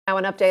Now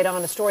an update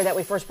on a story that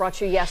we first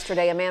brought you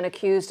yesterday. A man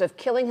accused of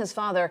killing his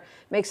father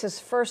makes his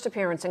first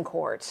appearance in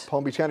court.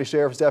 Palm Beach County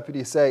Sheriff's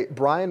deputies say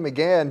Brian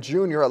McGann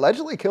Jr.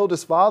 allegedly killed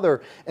his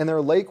father in their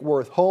Lake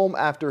Worth home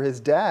after his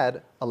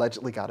dad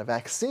allegedly got a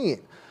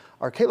vaccine.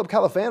 Our Caleb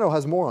Califano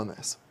has more on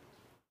this.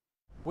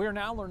 We're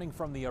now learning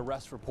from the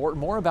arrest report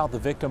more about the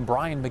victim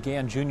Brian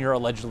McGann Jr.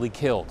 allegedly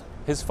killed,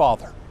 his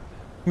father.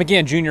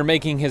 McGann Jr.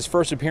 making his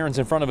first appearance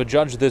in front of a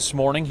judge this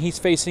morning. He's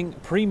facing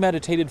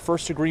premeditated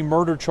first-degree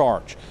murder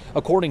charge.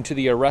 According to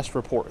the arrest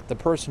report, the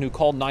person who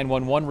called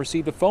 911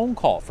 received a phone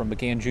call from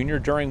McGann Jr.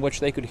 during which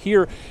they could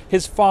hear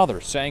his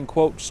father saying,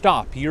 quote,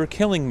 "Stop, you're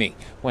killing me."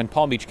 When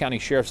Palm Beach County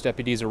Sheriff's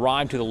deputies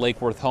arrived to the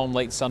Lake Worth home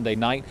late Sunday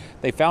night,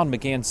 they found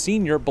McGann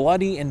Sr.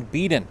 bloody and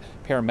beaten.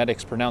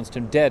 Paramedics pronounced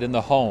him dead in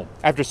the home.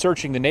 After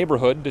searching the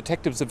neighborhood,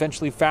 detectives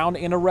eventually found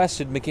and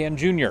arrested McGann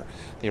Jr.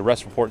 The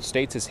arrest report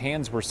states his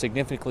hands were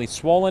significantly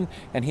swollen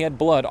and he had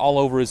blood all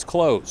over his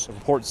clothes. The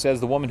report says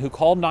the woman who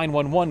called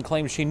 911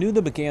 claims she knew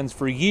the McGanns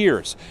for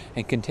years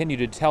and continued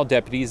to tell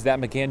deputies that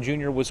McGann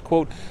Jr. was,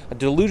 quote, "a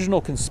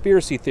delusional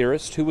conspiracy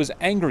theorist who was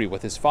angry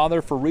with his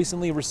father for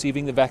recently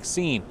receiving the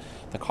vaccine."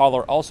 The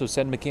caller also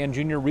said McGann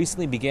Jr.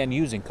 recently began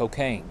using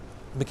cocaine.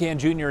 McGann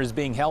Jr. is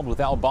being held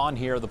without bond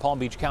here at the Palm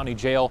Beach County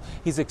Jail.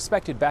 He's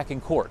expected back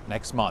in court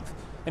next month.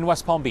 In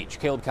West Palm Beach,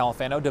 Caleb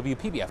Califano,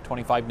 WPBF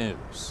 25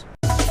 News.